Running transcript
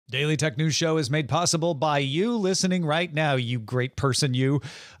Daily Tech News Show is made possible by you listening right now, you great person, you.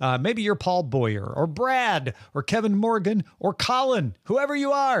 Maybe you're Paul Boyer or Brad or Kevin Morgan or Colin, whoever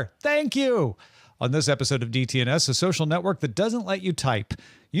you are. Thank you. On this episode of DTNS, a social network that doesn't let you type,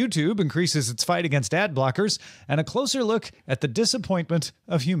 YouTube increases its fight against ad blockers, and a closer look at the disappointment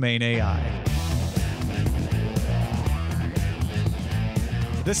of humane AI.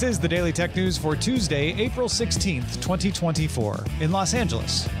 This is the Daily Tech News for Tuesday, April 16th, 2024. In Los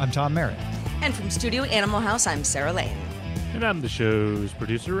Angeles, I'm Tom Merritt. And from Studio Animal House, I'm Sarah Lane. And I'm the show's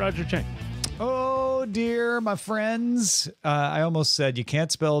producer, Roger Chang. Oh, dear, my friends. I almost said you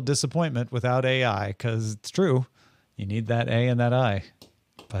can't spell disappointment without AI, because it's true. You need that A and that I.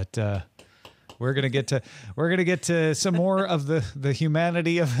 But we're gonna get to some more of the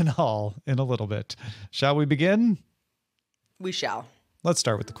humanity of it all in a little bit. Shall we begin? We shall. Let's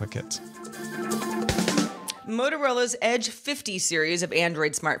start with the quick hits. Motorola's Edge 50 series of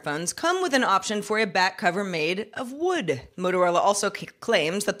Android smartphones come with an option for a back cover made of wood. Motorola also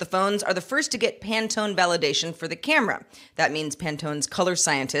claims that the phones are the first to get Pantone validation for the camera. That means Pantone's color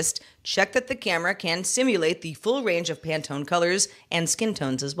scientists check that the camera can simulate the full range of Pantone colors and skin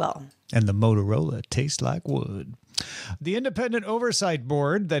tones as well. And the Motorola tastes like wood. The independent oversight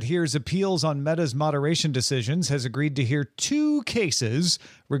board that hears appeals on Meta's moderation decisions has agreed to hear two cases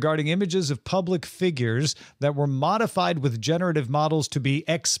regarding images of public figures that were modified with generative models to be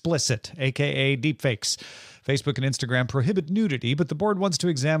explicit, aka deepfakes. Facebook and Instagram prohibit nudity, but the board wants to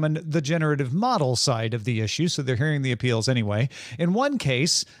examine the generative model side of the issue, so they're hearing the appeals anyway. In one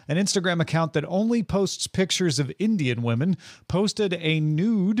case, an Instagram account that only posts pictures of Indian women posted a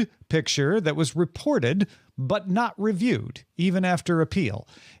nude picture that was reported but not reviewed, even after appeal.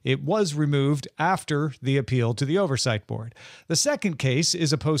 It was removed after the appeal to the Oversight Board. The second case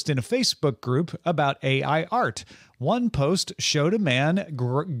is a post in a Facebook group about AI art. One post showed a man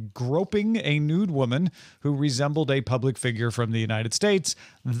groping a nude woman who resembled a public figure from the United States.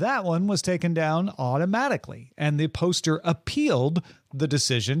 That one was taken down automatically, and the poster appealed the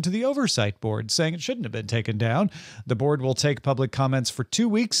decision to the Oversight Board, saying it shouldn't have been taken down. The board will take public comments for 2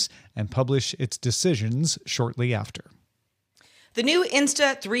 weeks and publish its decisions shortly after. The new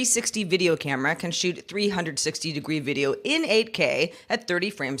Insta360 video camera can shoot 360-degree video in 8K at 30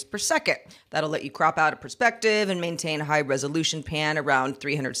 frames per second. That'll let you crop out a perspective and maintain high-resolution pan around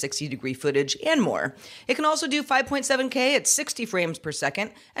 360-degree footage and more. It can also do 5.7K at 60 frames per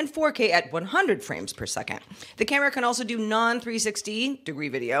second and 4K at 100 frames per second. The camera can also do non-360-degree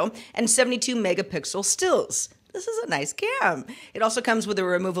video and 72-megapixel stills. This is a nice cam. It also comes with a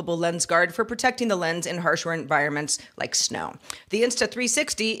removable lens guard for protecting the lens in harsher environments like snow. The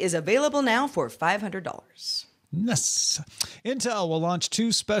Insta360 is available now for $500. Yes. Intel will launch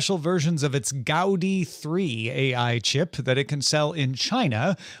 2 special versions of its Gaudi 3 AI chip that it can sell in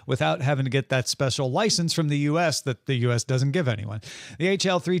China without having to get that special license from the U.S. that the U.S. doesn't give anyone. The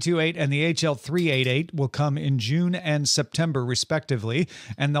HL328 and the HL388 will come in June and September, respectively,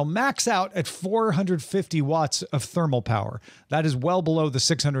 and they'll max out at 450 watts of thermal power. That is well below the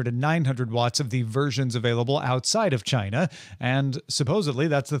 600 and 900 watts of the versions available outside of China, and supposedly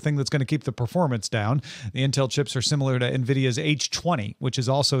that's the thing that's going to keep the performance down. The Intel chips are similar to NVIDIA's H20, which is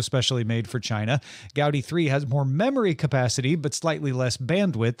also specially made for China. Gaudi 3 has more memory capacity, but slightly less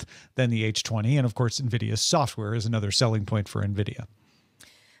bandwidth than the H20. And of course, NVIDIA's software is another selling point for NVIDIA.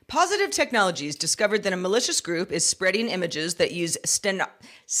 Positive Technologies discovered that a malicious group is spreading images that use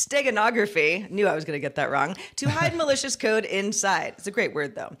steganography, knew I was going to get that wrong, to hide malicious code inside. It's a great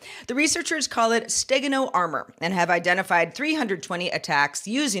word, though. The researchers call it stegano armor and have identified 320 attacks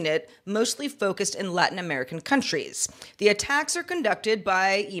using it, mostly focused in Latin American countries. The attacks are conducted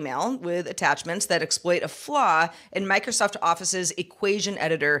by email with attachments that exploit a flaw in Microsoft Office's equation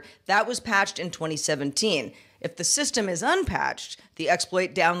editor that was patched in 2017. If the system is unpatched, the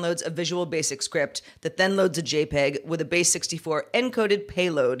exploit downloads a Visual Basic script that then loads a JPEG with a base64 encoded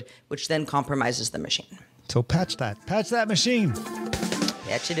payload, which then compromises the machine. So patch that machine.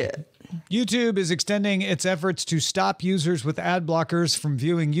 Patch it up. YouTube is extending its efforts to stop users with ad blockers from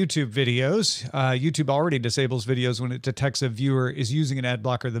viewing YouTube videos. YouTube already disables videos when it detects a viewer is using an ad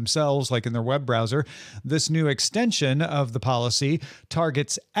blocker themselves, like in their web browser. This new extension of the policy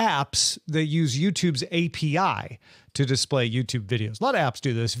targets apps that use YouTube's API to display YouTube videos. A lot of apps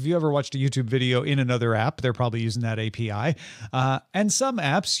do this. If you ever watched a YouTube video in another app, they're probably using that API. And some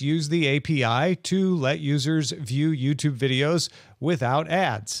apps use the API to let users view YouTube videos without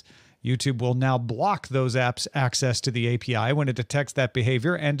ads. YouTube will now block those apps' access to the API when it detects that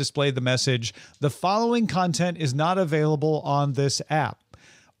behavior and display the message, "The following content is not available on this app,"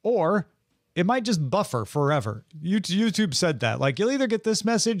 or it might just buffer forever. YouTube said that. Like, you'll either get this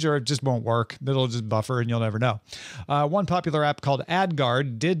message or it just won't work. It'll just buffer and you'll never know. One popular app called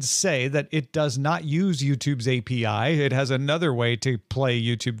AdGuard did say that it does not use YouTube's API. It has another way to play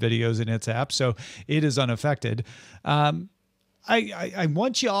YouTube videos in its app, so it is unaffected. I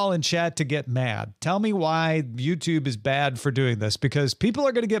want you all in chat to get mad. Tell me why YouTube is bad for doing this, because people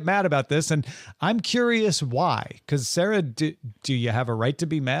are going to get mad about this, and I'm curious why. Because Sarah, do you have a right to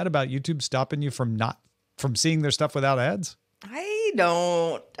be mad about YouTube stopping you from seeing their stuff without ads? I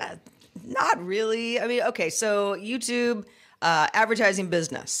don't. Not really. I mean, okay, so YouTube, advertising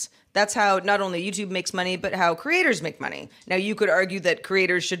business. That's how not only YouTube makes money, but how creators make money. Now, you could argue that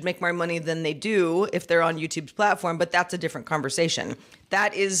creators should make more money than they do if they're on YouTube's platform, but that's a different conversation.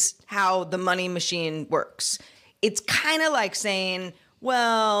 That is how the money machine works. It's kind of like saying,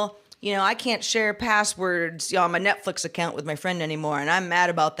 well, I can't share passwords on my Netflix account with my friend anymore, and I'm mad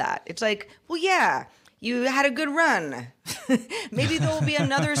about that. It's like, well, yeah, you had a good run. Maybe there will be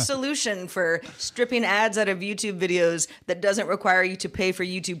another solution for stripping ads out of YouTube videos that doesn't require you to pay for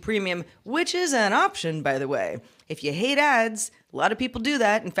YouTube Premium, which is an option, by the way. If you hate ads, a lot of people do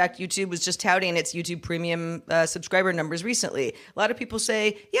that. In fact, YouTube was just touting its YouTube Premium subscriber numbers recently. A lot of people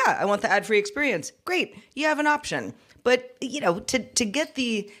say, yeah, I want the ad-free experience. Great, you have an option. But, to get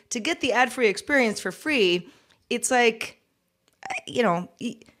the ad-free experience for free, it's like,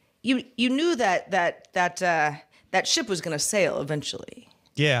 you knew that ship was going to sail eventually.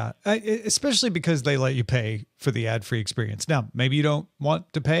 Yeah, especially because they let you pay for the ad-free experience. Now, maybe you don't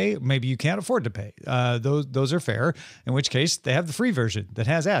want to pay. Maybe you can't afford to pay. Those are fair, in which case they have the free version that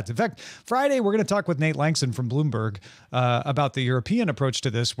has ads. In fact, Friday, we're going to talk with Nate Langston from Bloomberg about the European approach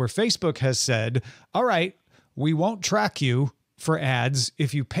to this, where Facebook has said, all right, we won't track you for ads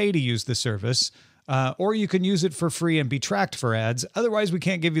if you pay to use the service. Or you can use it for free and be tracked for ads. Otherwise, we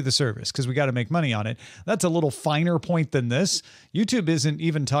can't give you the service because we got to make money on it. That's a little finer point than this. YouTube isn't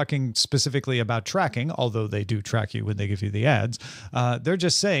even talking specifically about tracking, although they do track you when they give you the ads. They're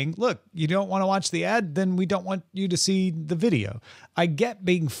just saying, look, you don't want to watch the ad, then we don't want you to see the video. I get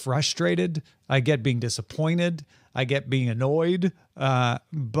being frustrated. I get being disappointed. I get being annoyed,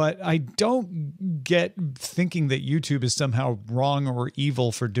 but I don't get thinking that YouTube is somehow wrong or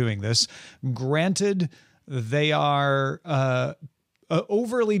evil for doing this. Granted, they are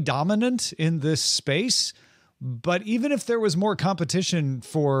overly dominant in this space, but even if there was more competition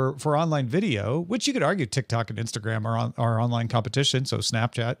for online video, which you could argue TikTok and Instagram are online competition, so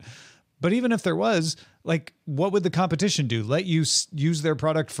Snapchat. But even if there was, like, what would the competition do? Let you use their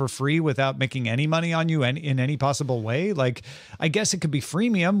product for free without making any money on you in any possible way? Like, I guess it could be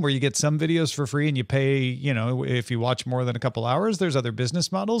freemium where you get some videos for free and you pay, if you watch more than a couple hours. There's other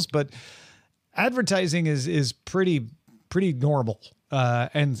business models, but advertising is pretty normal.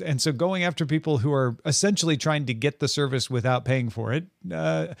 And so going after people who are essentially trying to get the service without paying for it,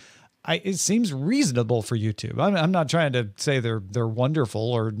 it seems reasonable for YouTube. I'm not trying to say they're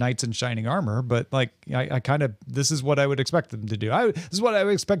wonderful or knights in shining armor, but like I kind of, this is what I would expect them to do. This is what I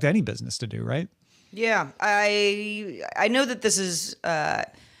would expect any business to do, right? Yeah, I know that this is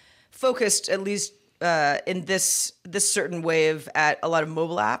focused at least in this certain wave at a lot of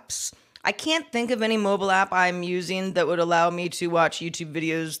mobile apps. I can't think of any mobile app I'm using that would allow me to watch YouTube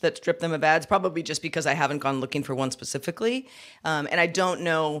videos that strip them of ads, probably just because I haven't gone looking for one specifically. And I don't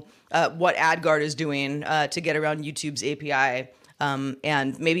know what AdGuard is doing to get around YouTube's API.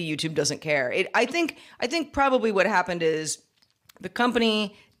 And maybe YouTube doesn't care. I think probably what happened is the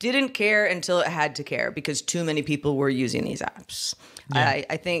company didn't care until it had to care because too many people were using these apps. Yeah.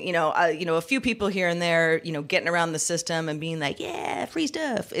 I think, a few people here and there, getting around the system and being like, yeah, free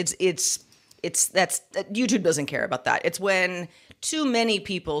stuff. That's YouTube doesn't care about that. It's when too many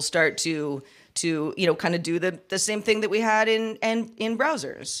people start to kind of do the same thing that we had in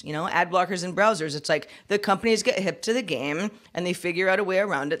browsers, ad blockers in browsers. It's like the companies get hip to the game and they figure out a way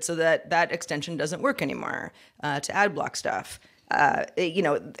around it so that extension doesn't work anymore to ad block stuff.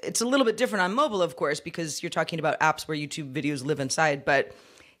 It's a little bit different on mobile, of course, because you're talking about apps where YouTube videos live inside. But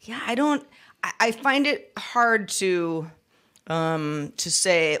yeah, I find it hard to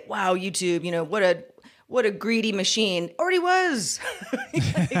say, wow, YouTube, what a greedy machine. Already was.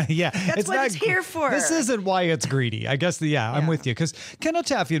 Yeah. That's what it's here for. This isn't why it's greedy. I guess, I'm with you. Because Ken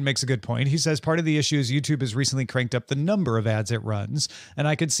Otafian makes a good point. He says part of the issue is YouTube has recently cranked up the number of ads it runs. And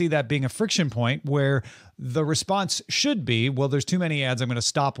I could see that being a friction point where the response should be, well, there's too many ads. I'm going to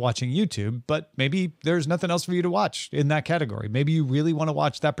stop watching YouTube, but maybe there's nothing else for you to watch in that category. Maybe you really want to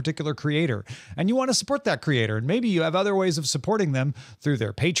watch that particular creator and you want to support that creator. And maybe you have other ways of supporting them through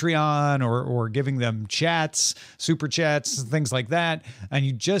their Patreon or giving them chats, super chats, things like that. And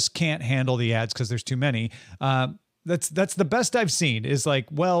you just can't handle the ads because there's too many. That's the best I've seen is like,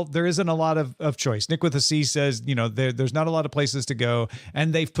 well, there isn't a lot of choice. Nick with a C says, you know, there's not a lot of places to go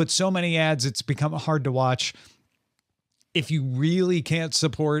and they've put so many ads, it's become hard to watch. If you really can't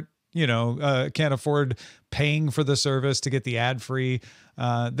support, can't afford paying for the service to get the ad free,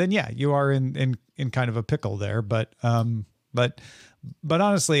 then yeah, you are in kind of a pickle there. But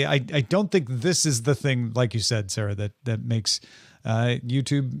honestly, I don't think this is the thing, like you said, Sarah, that makes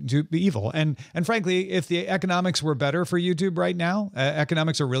YouTube evil. And frankly, if the economics were better for YouTube right now,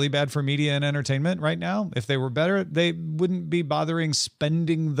 economics are really bad for media and entertainment right now. If they were better, they wouldn't be bothering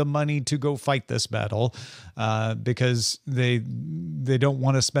spending the money to go fight this battle because they don't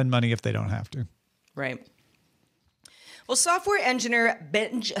want to spend money if they don't have to. Right. Well, software engineer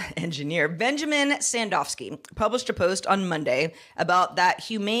Benjamin Sandofsky published a post on Monday about that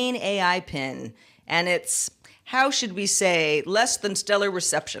humane AI pin, and it's, how should we say, less than stellar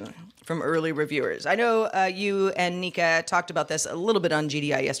reception from early reviewers. I know you and Nika talked about this a little bit on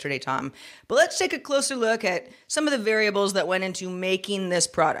GDI yesterday, Tom, but let's take a closer look at some of the variables that went into making this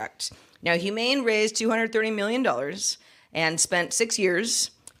product. Now, Humane raised $230 million and spent 6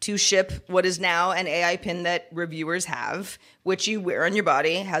 years to ship what is now an AI pin that reviewers have, which you wear on your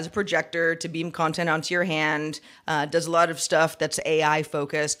body, has a projector to beam content onto your hand, does a lot of stuff that's AI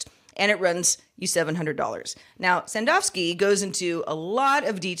focused, and it runs you $700. Now, Sandofsky goes into a lot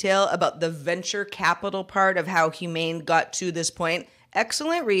of detail about the venture capital part of how Humane got to this point.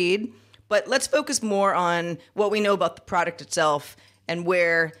 Excellent read, but let's focus more on what we know about the product itself and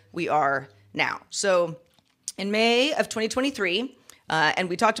where we are now. So in May of 2023, and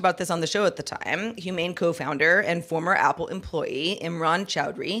we talked about this on the show at the time, Humane co-founder and former Apple employee Imran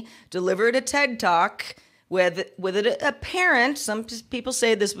Chowdhury delivered a TED Talk with it apparent, some people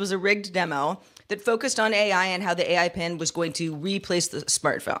say this was a rigged demo, that focused on AI and how the AI pen was going to replace the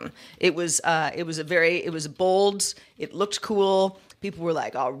smartphone. It was bold, it looked cool. People were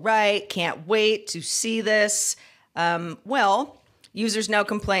like, all right, can't wait to see this. Well, users now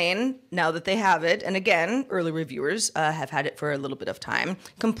complain, now that they have it, and again, early reviewers have had it for a little bit of time,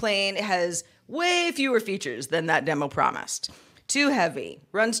 complain it has way fewer features than that demo promised. Too heavy,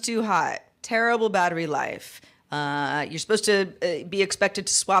 runs too hot, terrible battery life. You're supposed to be expected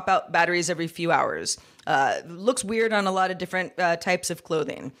to swap out batteries every few hours. Looks weird on a lot of different types of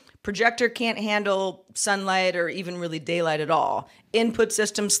clothing. Projector can't handle sunlight or even really daylight at all. Input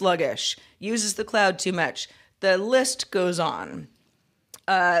system sluggish. Uses the cloud too much. The list goes on.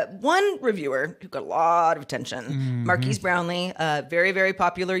 One reviewer who got a lot of attention, Marquise Brownlee, a very, very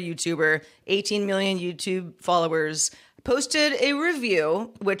popular YouTuber, 18 million YouTube followers, posted a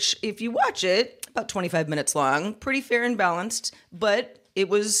review, which if you watch it, about 25 minutes long, pretty fair and balanced, but it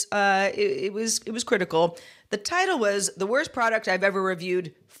was critical. The title was "The Worst Product I've Ever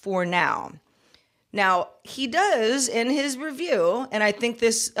Reviewed for Now." Now, he does in his review, and I think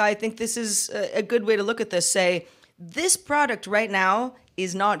this is a good way to look at this, say, this product right now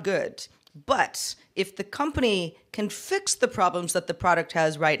is not good. But if the company can fix the problems that the product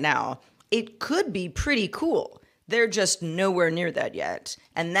has right now, it could be pretty cool. They're just nowhere near that yet.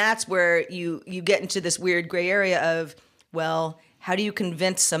 And that's where you get into this weird gray area of, well, how do you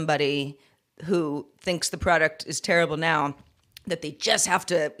convince somebody who thinks the product is terrible now that they just have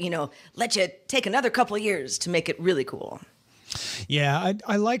to, let you take another couple of years to make it really cool? Yeah,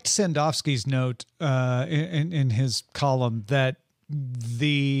 I liked Sandofsky's note in his column that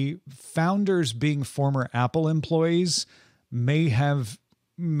the founders being former Apple employees may have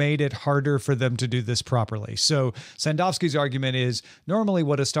made it harder for them to do this properly. So Sandofsky's argument is normally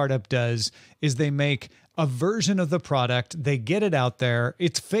what a startup does is they make a version of the product, they get it out there,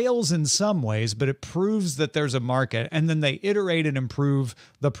 it fails in some ways, but it proves that there's a market, and then they iterate and improve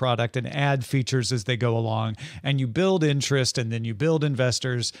the product and add features as they go along, and you build interest, and then you build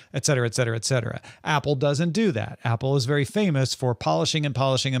investors, et cetera, et cetera, et cetera. Apple doesn't do that. Apple is very famous for polishing and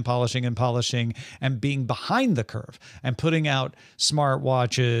polishing and polishing and polishing and being behind the curve and putting out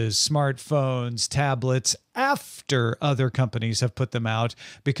smartwatches, smartphones, tablets, after other companies have put them out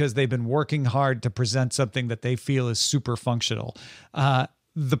because they've been working hard to present something that they feel is super functional.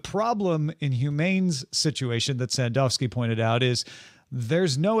 The problem in Humane's situation that Sandofsky pointed out is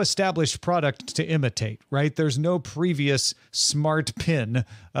there's no established product to imitate, right? There's no previous smart pin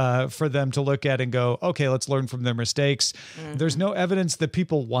for them to look at and go, okay, let's learn from their mistakes. There's no evidence that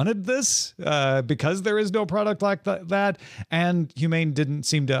people wanted this because there is no product like that. And Humane didn't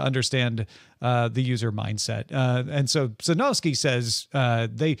seem to understand the user mindset. And so Sanofsky says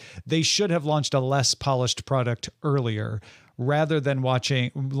they should have launched a less polished product earlier, rather than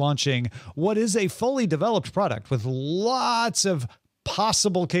launching what is a fully developed product with lots of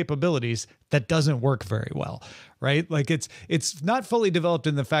possible capabilities that doesn't work very well, right? Like it's not fully developed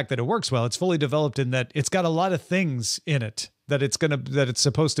in the fact that it works well. It's fully developed in that it's got a lot of things in it that it's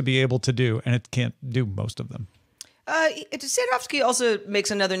supposed to be able to do, and it can't do most of them. Sadovsky also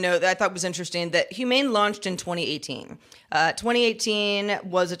makes another note that I thought was interesting, that Humane launched in 2018. 2018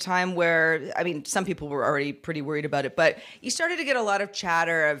 was a time where, I mean, some people were already pretty worried about it, but you started to get a lot of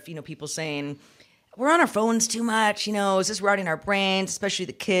chatter of, people saying, we're on our phones too much, is this rotting our brains, especially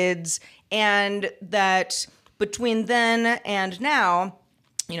the kids? And that between then and now,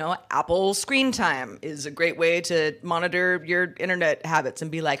 Apple screen time is a great way to monitor your internet habits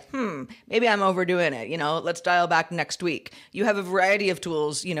and be like, maybe I'm overdoing it. Let's dial back next week. You have a variety of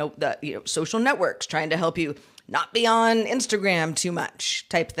tools, social networks trying to help you not be on Instagram too much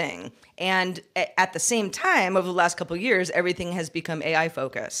type thing. And at the same time, over the last couple of years, everything has become AI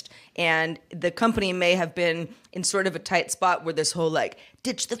focused. And the company may have been in sort of a tight spot where this whole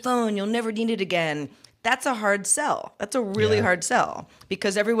ditch the phone, you'll never need it again. That's a hard sell. That's a really hard sell,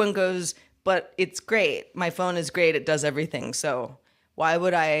 because everyone goes, but it's great. My phone is great. It does everything. So why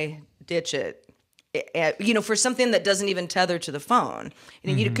would I ditch it? For something that doesn't even tether to the phone.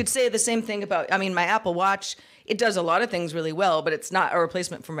 You could say the same thing about, my Apple Watch. It does a lot of things really well, but it's not a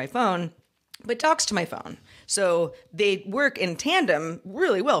replacement for my phone, but it talks to my phone. So they work in tandem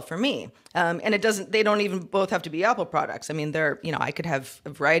really well for me. And they don't even both have to be Apple products. I could have a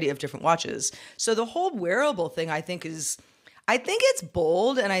variety of different watches. So the whole wearable thing, I think it's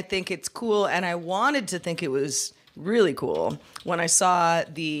bold, and I think it's cool. And I wanted to think it was really cool. When I saw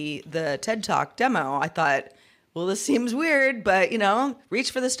the TED Talk demo, I thought, well, this seems weird, but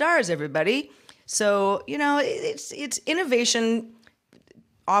reach for the stars, everybody. So, it's innovation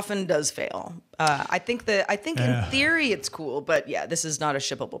often does fail. I think in theory it's cool, but this is not a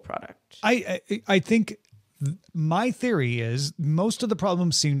shippable product. I think my theory is most of the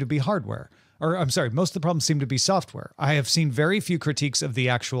problems seem to be hardware. Or I'm sorry, most of the problems seem to be software. I have seen very few critiques of the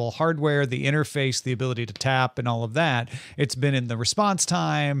actual hardware, the interface, the ability to tap and all of that. It's been in the response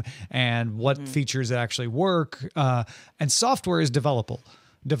time and what features actually work. And software is developable.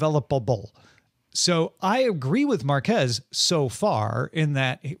 So I agree with Marquez so far in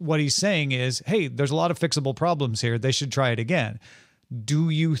that what he's saying is, hey, there's a lot of fixable problems here. They should try it again. Do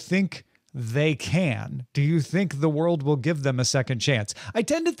you think they can? Do you think the world will give them a second chance? I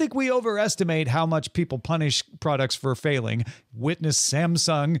tend to think we overestimate how much people punish products for failing. Witness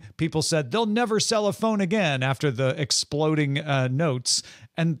Samsung. People said they'll never sell a phone again after the exploding notes.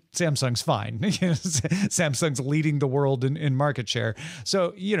 And Samsung's fine. Samsung's leading the world in market share.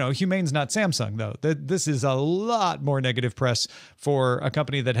 So, Humane's not Samsung, though. This is a lot more negative press for a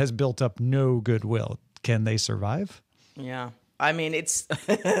company that has built up no goodwill. Can they survive? Yeah. It's...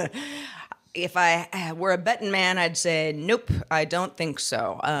 If I were a betting man, I'd say, nope, I don't think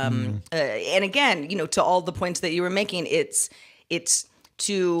so. And again, to all the points that you were making, it's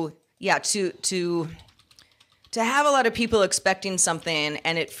to have a lot of people expecting something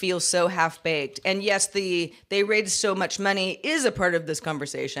and it feels so half-baked. And yes, they raised so much money is a part of this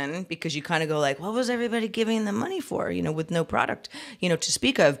conversation, because you kind of go like, what was everybody giving them money for, with no product, to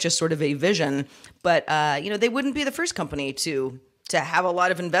speak of, just sort of a vision. But, they wouldn't be the first company to have a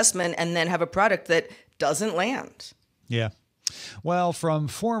lot of investment and then have a product that doesn't land. Yeah. Well, from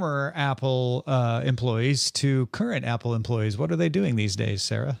former Apple employees to current Apple employees, what are they doing these days,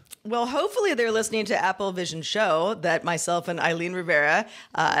 Sarah? Well, hopefully they're listening to Apple Vision Show that myself and Eileen Rivera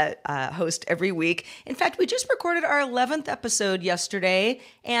host every week. In fact, we just recorded our 11th episode yesterday,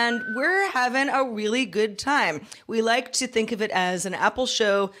 and we're having a really good time. We like to think of it as an Apple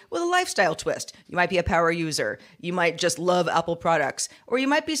show with a lifestyle twist. You might be a power user. You might just love Apple products. Or you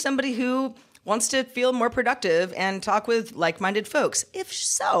might be somebody who wants to feel more productive and talk with like-minded folks. If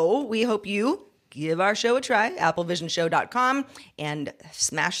so, we hope you give our show a try, applevisionshow.com, and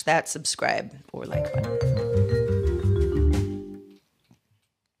smash that subscribe or like button.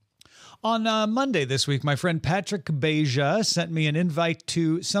 On Monday this week, my friend Patrick Beja sent me an invite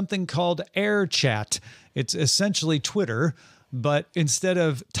to something called Air Chat. It's essentially Twitter, but instead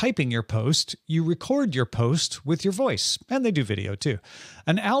of typing your post, you record your post with your voice, and they do video too.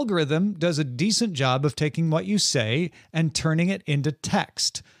 An algorithm does a decent job of taking what you say and turning it into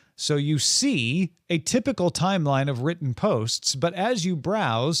text. So you see a typical timeline of written posts, but as you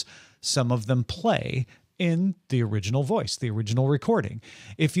browse, some of them play in the original voice, the original recording.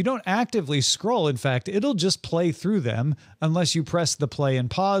 If you don't actively scroll, in fact, it'll just play through them unless you press the play and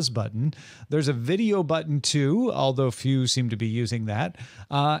pause button. There's a video button too, although few seem to be using that.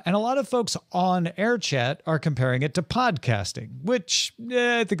 And a lot of folks on AirChat are comparing it to podcasting, which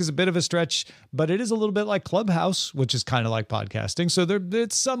I think is a bit of a stretch, but it is a little bit like Clubhouse, which is kind of like podcasting. So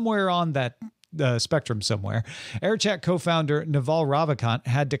it's somewhere on that spectrum somewhere. AirChat co-founder Naval Ravikant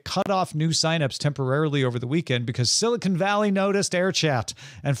had to cut off new signups temporarily over the weekend because Silicon Valley noticed AirChat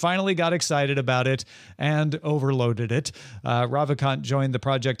and finally got excited about it and overloaded it. Ravikant joined the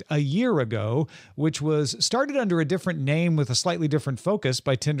project a year ago, which was started under a different name with a slightly different focus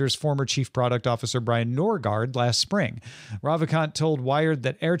by Tinder's former chief product officer Brian Norgard last spring. Ravikant told Wired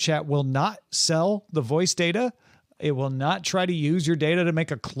that AirChat will not sell the voice data. It will not try to use your data to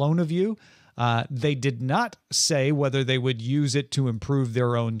make a clone of you. They did not say whether they would use it to improve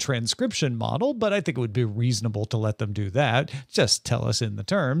their own transcription model, but I think it would be reasonable to let them do that. Just tell us in the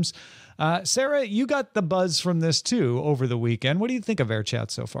terms. Sarah, you got the buzz from this too over the weekend. What do you think of AirChat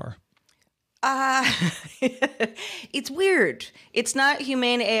so far? It's weird. It's not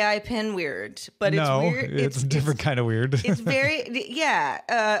humane AI pin weird, but it's weird. It's a different kind of weird. It's very,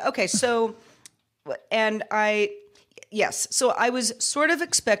 yeah. Okay. So, yes. So I was sort of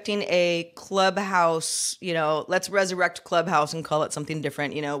expecting a Clubhouse, let's resurrect Clubhouse and call it something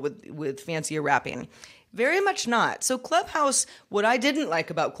different, with fancier wrapping. Very much not. So Clubhouse, what I didn't like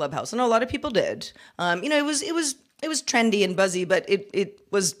about Clubhouse, I know a lot of people did, it was trendy and buzzy, but it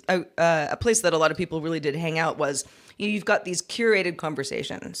was a place that a lot of people really did hang out. Was you've got these curated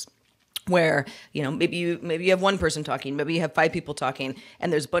conversations where maybe you have one person talking, maybe you have 5 people talking,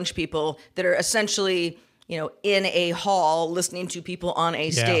 and there's a bunch of people that are essentially in a hall listening to people on a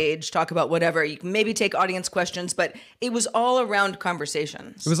stage talk about whatever. You can maybe take audience questions, but it was all around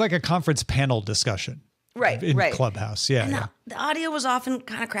conversations. It was like a conference panel discussion. Right. Clubhouse. Yeah. The audio was often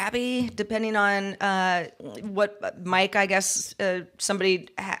kind of crappy, depending on what mic, I guess, somebody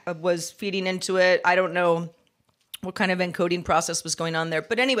was feeding into it. I don't know what kind of encoding process was going on there.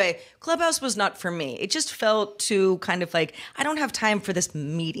 But anyway, Clubhouse was not for me. It just felt too kind of like, I don't have time for this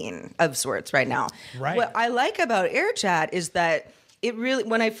meeting of sorts right now. Right. What I like about AirChat is that it really,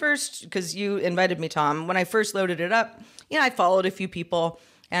 when I first, because you invited me, Tom, when I first loaded it up, I followed a few people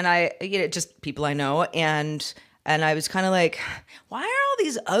and just people I know. And I was kind of like, why are all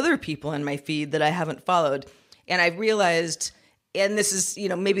these other people in my feed that I haven't followed? And I realized, and this is,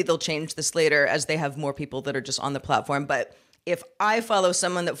 maybe they'll change this later as they have more people that are just on the platform. But if I follow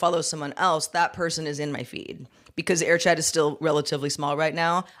someone that follows someone else, that person is in my feed because AirChat is still relatively small right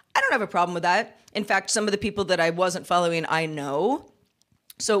now. I don't have a problem with that. In fact, some of the people that I wasn't following, I know.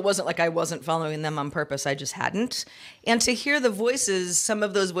 So it wasn't like I wasn't following them on purpose. I just hadn't. And to hear the voices, some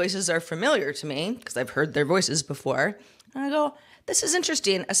of those voices are familiar to me because I've heard their voices before. And I go, this is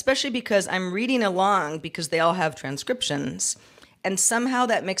interesting, especially because I'm reading along because they all have transcriptions. And somehow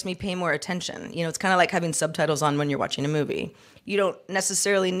that makes me pay more attention. It's kind of like having subtitles on when you're watching a movie. You don't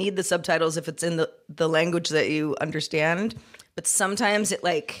necessarily need the subtitles if it's in the language that you understand, but sometimes it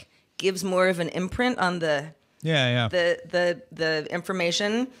gives more of an imprint on the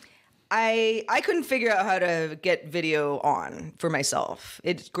information. I couldn't figure out how to get video on for myself.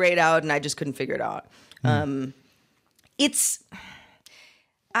 It's grayed out and I just couldn't figure it out. I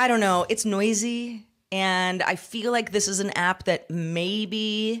don't know, it's noisy. And I feel like this is an app that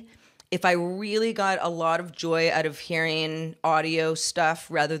maybe if I really got a lot of joy out of hearing audio stuff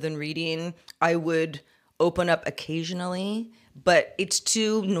rather than reading, I would open up occasionally. But it's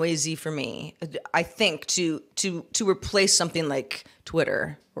too noisy for me, I think, to replace something like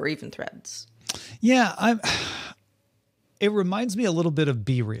Twitter or even Threads. Yeah, it reminds me a little bit of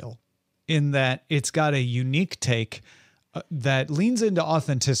Be Real in that it's got a unique take that leans into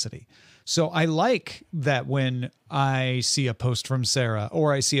authenticity. So I like that when I see a post from Sarah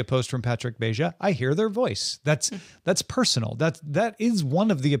or I see a post from Patrick Beja, I hear their voice. That's personal. That is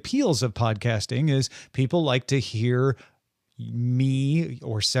one of the appeals of podcasting is people like to hear me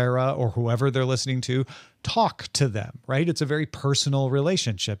or Sarah or whoever they're listening to talk to them, right? It's a very personal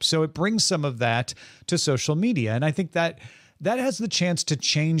relationship. So it brings some of that to social media. And I think that has the chance to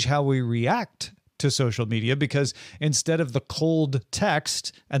change how we react to social media because instead of the cold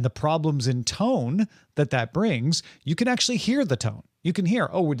text and the problems in tone that brings, you can actually hear the tone. You can hear,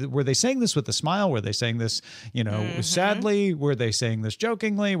 oh, were they saying this with a smile? Were they saying this, sadly? Were they saying this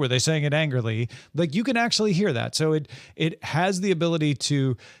jokingly? Were they saying it angrily? Like, you can actually hear that. So it has the ability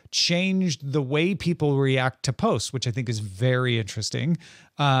to change the way people react to posts, which I think is very interesting.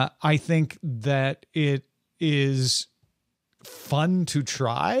 I think that it is fun to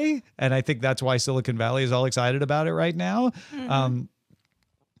try, and I think that's why Silicon Valley is all excited about it right now.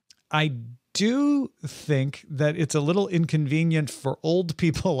 I do think that it's a little inconvenient for old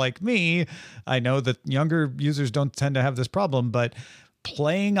people like me. I know that younger users don't tend to have this problem, but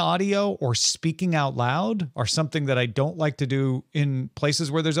playing audio or speaking out loud are something that I don't like to do in places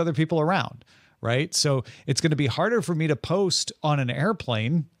where there's other people around. Right. So it's going to be harder for me to post on an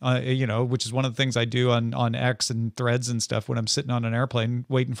airplane, which is one of the things I do on X and Threads and stuff when I'm sitting on an airplane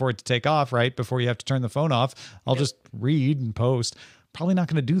waiting for it to take off. Right before you have to turn the phone off, I'll just read and post. Probably not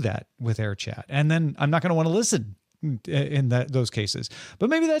going to do that with Air Chat. And then I'm not going to want to listen in those cases. But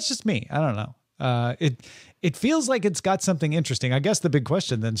maybe that's just me. I don't know. It feels like it's got something interesting. I guess the big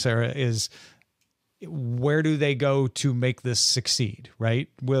question then, Sarah, is where do they go to make this succeed, right?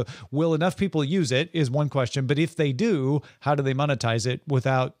 Will enough people use it is one question. But if they do, how do they monetize it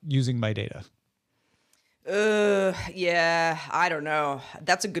without using my data? Yeah, I don't know.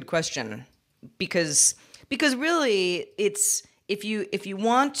 That's a good question. Because really it's... If you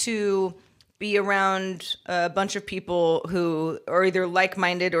want to be around a bunch of people who are either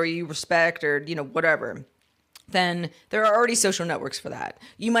like-minded or you respect or, whatever, then there are already social networks for that.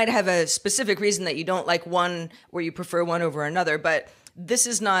 You might have a specific reason that you don't like one or you prefer one over another, but this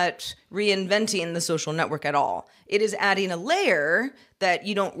is not reinventing the social network at all. It is adding a layer that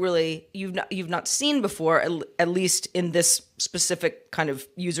you've not seen before, at least in this specific kind of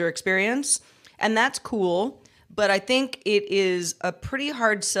user experience. And that's cool. But I think it is a pretty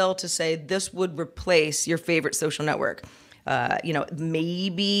hard sell to say this would replace your favorite social network.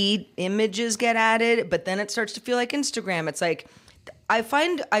 Maybe images get added, but then it starts to feel like Instagram. It's like, I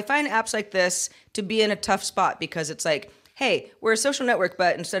find apps like this to be in a tough spot because it's like, hey, we're a social network,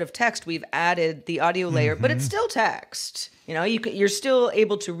 but instead of text, we've added the audio layer, but it's still text. You're still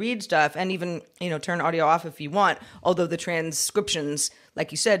able to read stuff and even, turn audio off if you want. Although the transcriptions,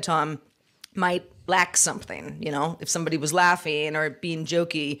 like you said, Tom, might lack something. If somebody was laughing or being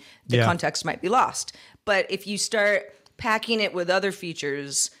jokey, the context might be lost. But if you start packing it with other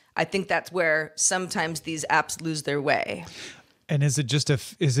features, I think that's where sometimes these apps lose their way. And is it just a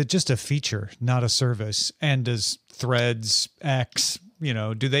feature, not a service? And does Threads, X,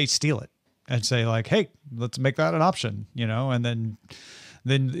 do they steal it and say like, hey, let's make that an option, and then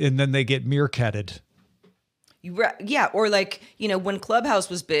they get meerkatted? Yeah, or like, when Clubhouse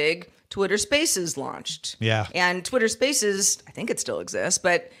was big, Twitter Spaces launched. Yeah. And Twitter Spaces, I think it still exists,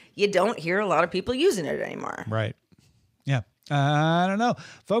 but you don't hear a lot of people using it anymore. Right. Yeah. I don't know,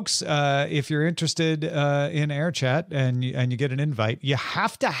 folks. If you're interested in Air Chat and you get an invite, you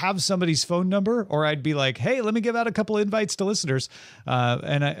have to have somebody's phone number, or I'd be like, hey, let me give out a couple of invites to listeners. But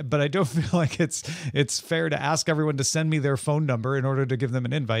I don't feel like it's fair to ask everyone to send me their phone number in order to give them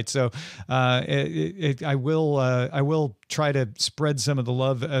an invite. So I will try to spread some of the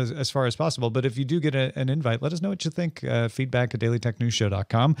love as far as possible. But if you do get an invite, let us know what you think.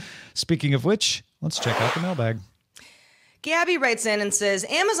 Feedback@dailytechnewsshow.com. Speaking of which, let's check out the mailbag. Gabby writes in and says,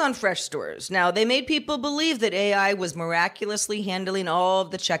 Amazon Fresh stores. Now, they made people believe that AI was miraculously handling all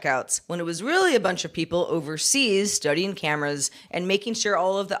of the checkouts when it was really a bunch of people overseas studying cameras and making sure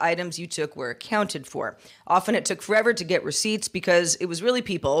all of the items you took were accounted for. Often it took forever to get receipts because it was really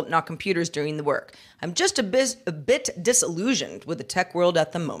people, not computers, doing the work. I'm just a bit disillusioned with the tech world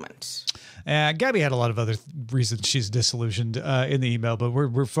at the moment. Gabby had a lot of other reasons she's disillusioned in the email, but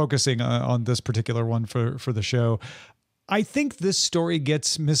we're focusing on this particular one for the show. I think this story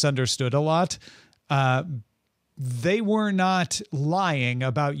gets misunderstood a lot. They were not lying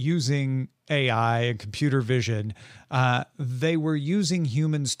about using AI and computer vision. They were using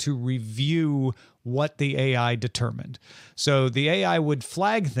humans to review what the AI determined. So the AI would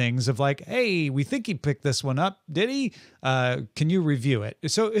flag things of like, hey, we think he picked this one up. Did he? Can you review it?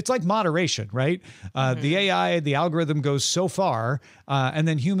 So it's like moderation, right? The AI, the algorithm goes so far, and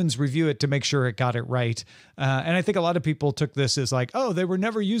then humans review it to make sure it got it right. And I think a lot of people took this as like, oh, they were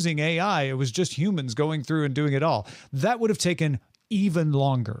never using AI. It was just humans going through and doing it all. That would have taken even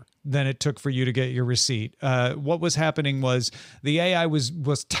longer. than it took for you to get your receipt. What was happening was the AI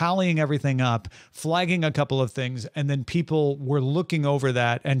was tallying everything up, flagging a couple of things, and then people were looking over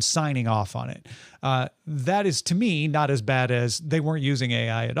that and signing off on it. That is, to me, not as bad as they weren't using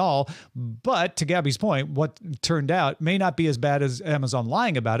AI at all. But to Gabby's point, what turned out may not be as bad as Amazon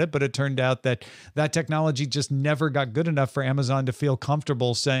lying about it, but it turned out that that technology just never got good enough for Amazon to feel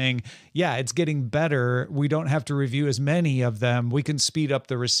comfortable saying, yeah, it's getting better. We don't have to review as many of them. We can speed up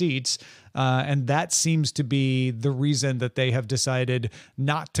the receipts. And that seems to be the reason that they have decided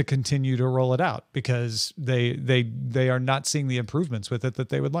not to continue to roll it out, because they are not seeing the improvements with it that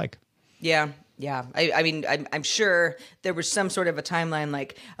they would like. Yeah. Yeah. I mean, I'm sure there was some sort of a timeline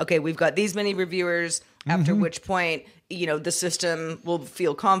like, okay, we've got these many reviewers, after which point, the system will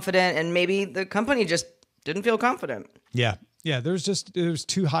feel confident, and maybe the company just didn't feel confident. Yeah. Yeah. There's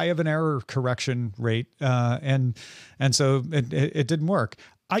too high of an error correction rate. And so it didn't work.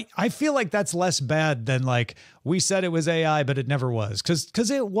 I feel like that's less bad than like we said it was AI, but it never was,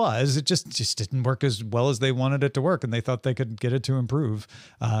 because it was. It just didn't work as well as they wanted it to work, and they thought they could get it to improve.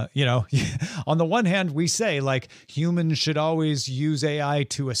 On the one hand, we say like humans should always use AI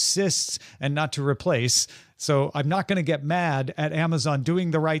to assist and not to replace. So I'm not going to get mad at Amazon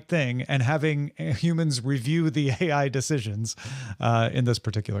doing the right thing and having humans review the AI decisions in this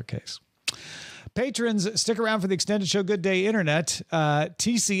particular case. Patrons, stick around for the extended show Good Day Internet.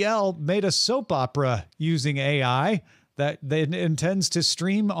 TCL made a soap opera using AI that it intends to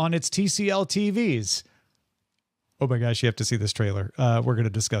stream on its TCL TVs. Oh my gosh, you have to see this trailer. We're going to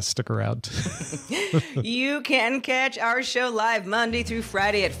discuss. Stick around. You can catch our show live Monday through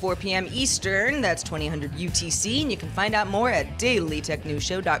Friday at 4 p.m. Eastern. That's 2000 UTC. And you can find out more at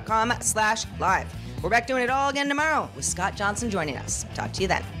dailytechnewsshow.com/live. We're back doing it all again tomorrow with Scott Johnson joining us. Talk to you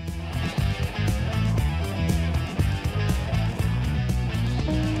then.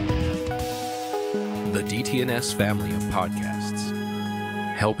 The DTNS family of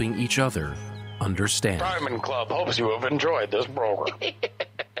podcasts, helping each other understand. Diamond Club hopes you have enjoyed this program.